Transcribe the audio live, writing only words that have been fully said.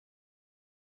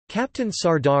Captain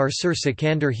Sardar Sir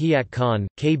Sikandar Hayat Khan,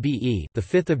 KBE, the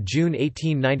 5th of June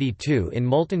 1892 in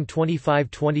Multan,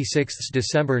 25-26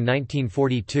 December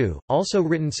 1942, also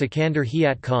written Sikandar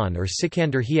Hayat Khan or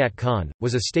Sikandar Hayat Khan,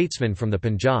 was a statesman from the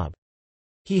Punjab.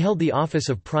 He held the office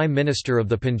of Prime Minister of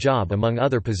the Punjab among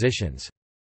other positions.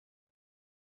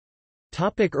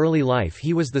 Early life.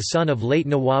 He was the son of late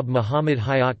Nawab Muhammad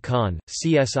Hayat Khan,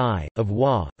 CSI, of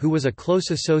Wah, who was a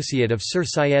close associate of Sir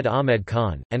Syed Ahmed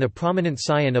Khan, and a prominent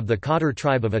scion of the Khader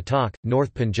tribe of Attock,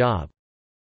 North Punjab.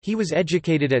 He was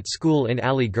educated at school in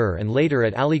Aligarh and later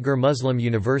at Aligarh Muslim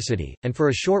University, and for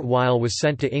a short while was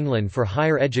sent to England for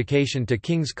higher education to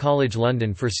King's College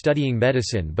London for studying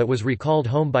medicine but was recalled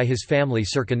home by his family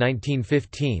circa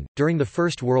 1915. During the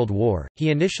First World War,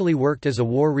 he initially worked as a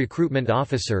war recruitment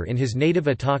officer in his native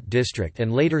Attock district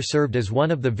and later served as one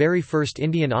of the very first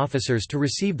Indian officers to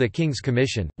receive the King's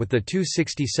Commission, with the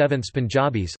 267th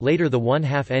Punjabis, later the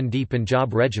 1/2 ND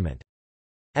Punjab Regiment.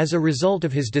 As a result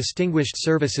of his distinguished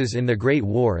services in the Great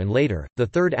War and later, the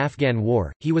Third Afghan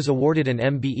War, he was awarded an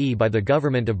MBE by the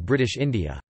Government of British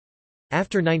India.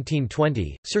 After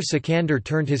 1920, Sir Sikandar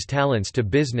turned his talents to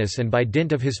business and by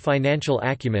dint of his financial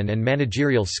acumen and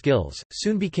managerial skills,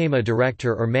 soon became a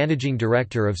director or managing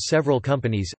director of several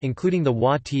companies, including the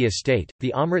Wah Tea Estate,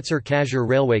 the Amritsar Khajur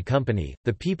Railway Company,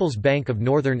 the People's Bank of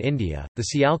Northern India, the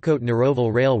Sialkot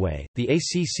Naroval Railway, the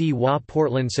ACC Wah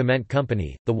Portland Cement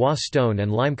Company, the Wah Stone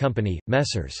and Lime Company,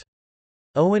 Messrs.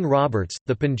 Owen Roberts,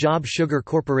 the Punjab Sugar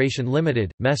Corporation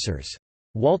Limited, Messrs.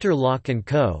 Walter Locke &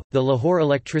 Co., the Lahore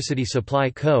Electricity Supply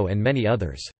Co. and many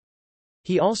others.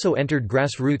 He also entered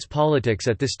grassroots politics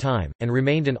at this time, and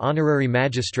remained an honorary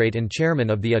magistrate and chairman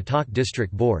of the Attock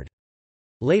District Board.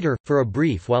 Later, for a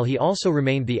brief while he also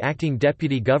remained the acting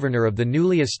deputy governor of the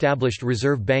newly established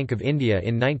Reserve Bank of India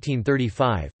in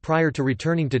 1935, prior to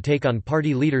returning to take on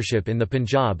party leadership in the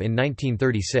Punjab in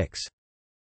 1936.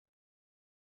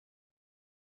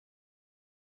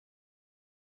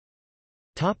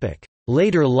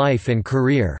 Later life and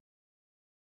career.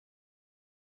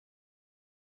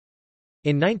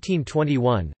 In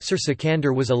 1921, Sir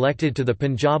Sikandar was elected to the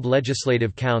Punjab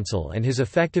Legislative Council and his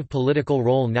effective political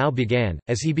role now began,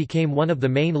 as he became one of the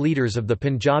main leaders of the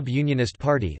Punjab Unionist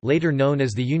Party, later known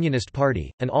as the Unionist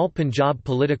Party, an all-Punjab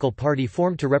political party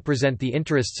formed to represent the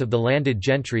interests of the landed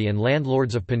gentry and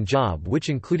landlords of Punjab, which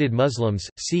included Muslims,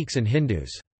 Sikhs and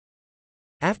Hindus.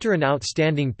 After an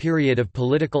outstanding period of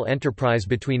political enterprise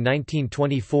between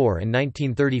 1924 and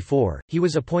 1934, he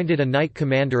was appointed a Knight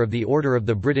Commander of the Order of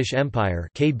the British Empire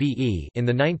 (KBE) in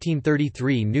the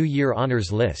 1933 New Year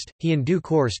Honours List. He in due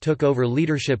course took over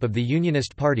leadership of the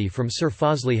Unionist Party from Sir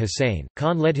Fazli Hussain.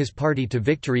 Khan led his party to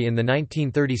victory in the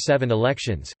 1937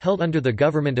 elections, held under the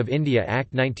Government of India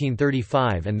Act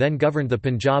 1935, and then governed the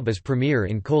Punjab as Premier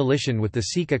in coalition with the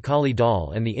Sikh Akali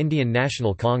Dal and the Indian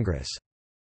National Congress.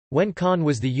 When Khan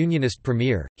was the Unionist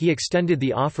Premier, he extended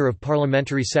the offer of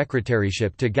parliamentary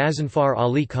secretaryship to Ghazanfar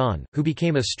Ali Khan, who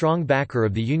became a strong backer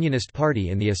of the Unionist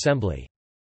Party in the Assembly.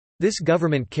 This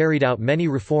government carried out many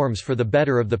reforms for the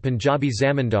better of the Punjabi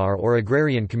zamindar or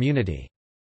agrarian community.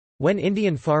 When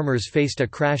Indian farmers faced a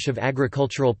crash of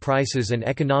agricultural prices and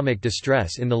economic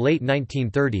distress in the late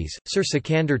 1930s, Sir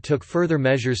Sikandar took further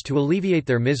measures to alleviate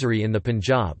their misery in the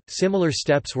Punjab. Similar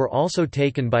steps were also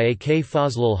taken by A.K.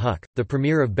 Fazlul Huq, the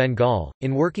Premier of Bengal,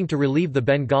 in working to relieve the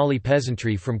Bengali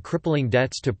peasantry from crippling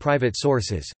debts to private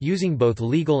sources, using both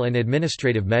legal and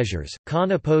administrative measures.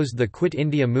 Khan opposed the Quit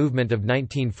India movement of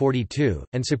 1942,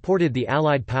 and supported the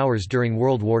Allied powers during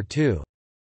World War II.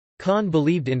 Khan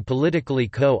believed in politically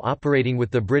co-operating with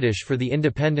the British for the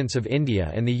independence of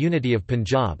India and the unity of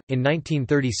Punjab. In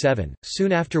 1937,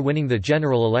 soon after winning the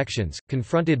general elections,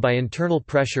 confronted by internal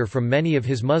pressure from many of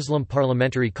his Muslim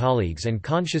parliamentary colleagues and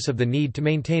conscious of the need to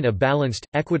maintain a balanced,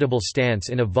 equitable stance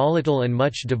in a volatile and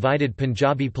much divided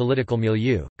Punjabi political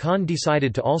milieu, Khan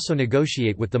decided to also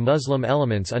negotiate with the Muslim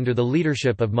elements under the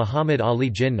leadership of Muhammad Ali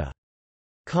Jinnah.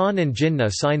 Khan and Jinnah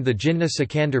signed the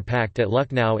Jinnah-Sikandar Pact at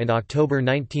Lucknow in October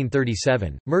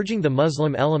 1937, merging the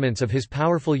Muslim elements of his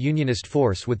powerful unionist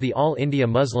force with the All India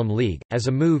Muslim League, as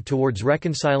a move towards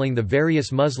reconciling the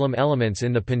various Muslim elements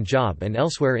in the Punjab and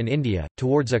elsewhere in India,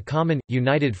 towards a common,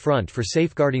 united front for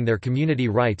safeguarding their community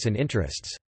rights and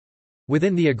interests.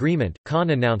 Within the agreement, Khan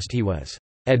announced he was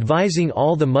advising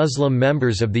all the Muslim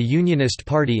members of the Unionist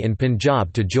Party in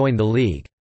Punjab to join the League.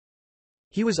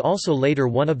 He was also later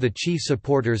one of the chief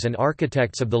supporters and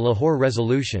architects of the Lahore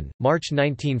Resolution, March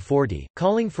 1940,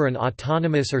 calling for an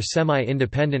autonomous or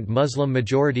semi-independent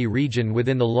Muslim-majority region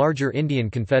within the larger Indian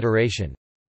Confederation.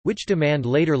 which demand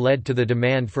later led to the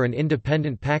demand for an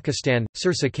independent Pakistan.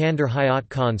 Sir Sikandar Hayat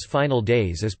Khan's final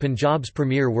days as Punjab's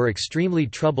premier were extremely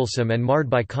troublesome and marred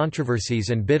by controversies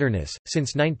and bitterness.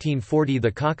 Since 1940,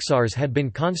 the Coxars had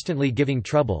been constantly giving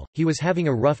trouble. He was having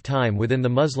a rough time within the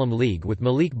Muslim League with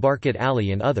Malik Barkat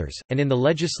Ali and others, and in the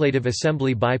Legislative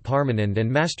Assembly Bhai Parmanand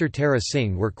and Master Tara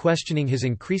Singh were questioning his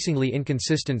increasingly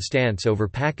inconsistent stance over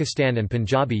Pakistan and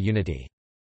Punjabi unity.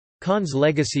 Khan's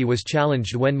legacy was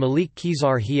challenged when Malik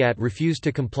Khizar Hayat refused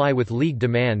to comply with League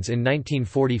demands in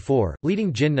 1944,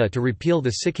 leading Jinnah to repeal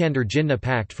the Sikandar-Jinnah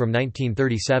Pact from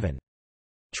 1937.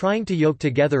 Trying to yoke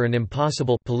together an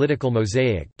impossible political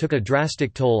mosaic took a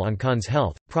drastic toll on Khan's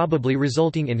health, probably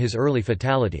resulting in his early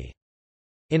fatality.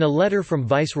 In a letter from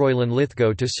Viceroy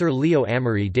Linlithgow to Sir Leo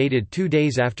Amory dated 2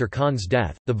 days after Khan's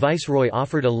death, the Viceroy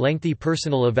offered a lengthy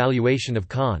personal evaluation of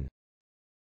Khan.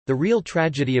 The real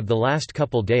tragedy of the last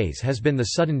couple days has been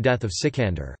the sudden death of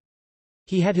Sikandar.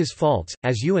 He had his faults,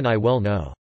 as you and I well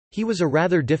know. He was a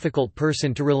rather difficult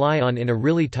person to rely on in a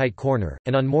really tight corner,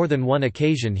 and on more than one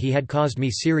occasion he had caused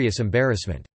me serious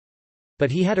embarrassment.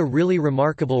 But he had a really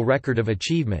remarkable record of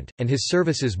achievement, and his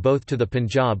services both to the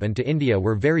Punjab and to India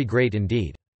were very great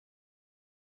indeed.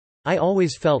 I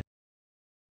always felt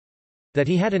that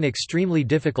he had an extremely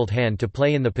difficult hand to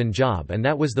play in the Punjab, and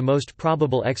that was the most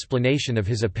probable explanation of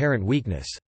his apparent weakness.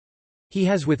 He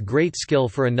has with great skill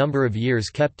for a number of years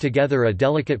kept together a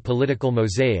delicate political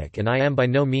mosaic, and I am by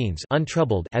no means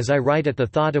untroubled as I write at the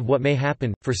thought of what may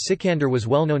happen, for Sikandar was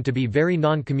well known to be very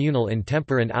non-communal in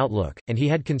temper and outlook, and he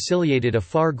had conciliated a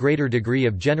far greater degree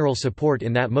of general support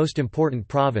in that most important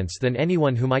province than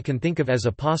anyone whom I can think of as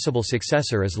a possible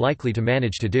successor is likely to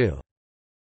manage to do.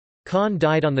 Khan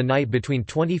died on the night between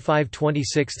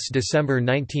 25–26 December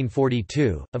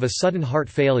 1942, of a sudden heart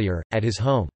failure, at his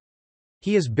home.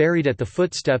 He is buried at the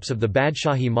footsteps of the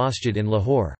Badshahi Masjid in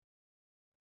Lahore.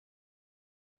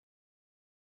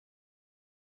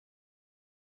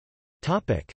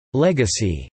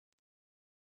 Legacy.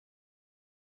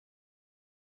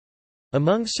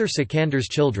 Among Sir Sikandar's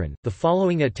children, the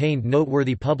following attained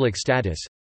noteworthy public status: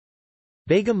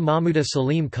 Begum Mahmuda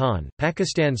Salim Khan,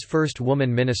 Pakistan's first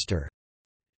woman minister;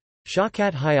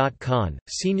 Shaukat Hayat Khan,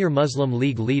 senior Muslim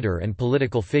League leader and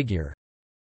political figure;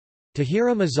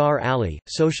 Tahira Mazhar Ali,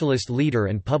 socialist leader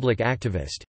and public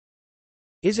activist;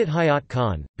 Izzat Hayat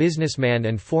Khan, businessman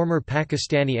and former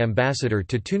Pakistani ambassador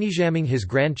to Tunisia. Among his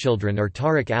grandchildren are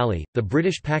Tariq Ali, the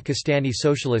British Pakistani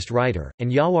socialist writer,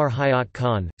 and Yawar Hayat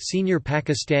Khan, senior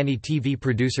Pakistani TV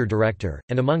producer-director,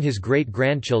 and among his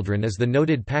great-grandchildren is the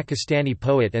noted Pakistani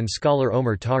poet and scholar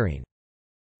Omar Tareen.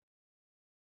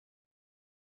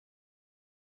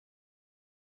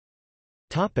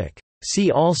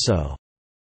 See also: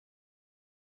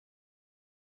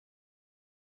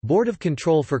 Board of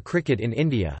Control for Cricket in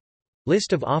India.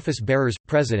 List of office bearers,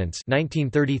 presidents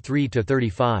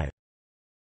 1933–35.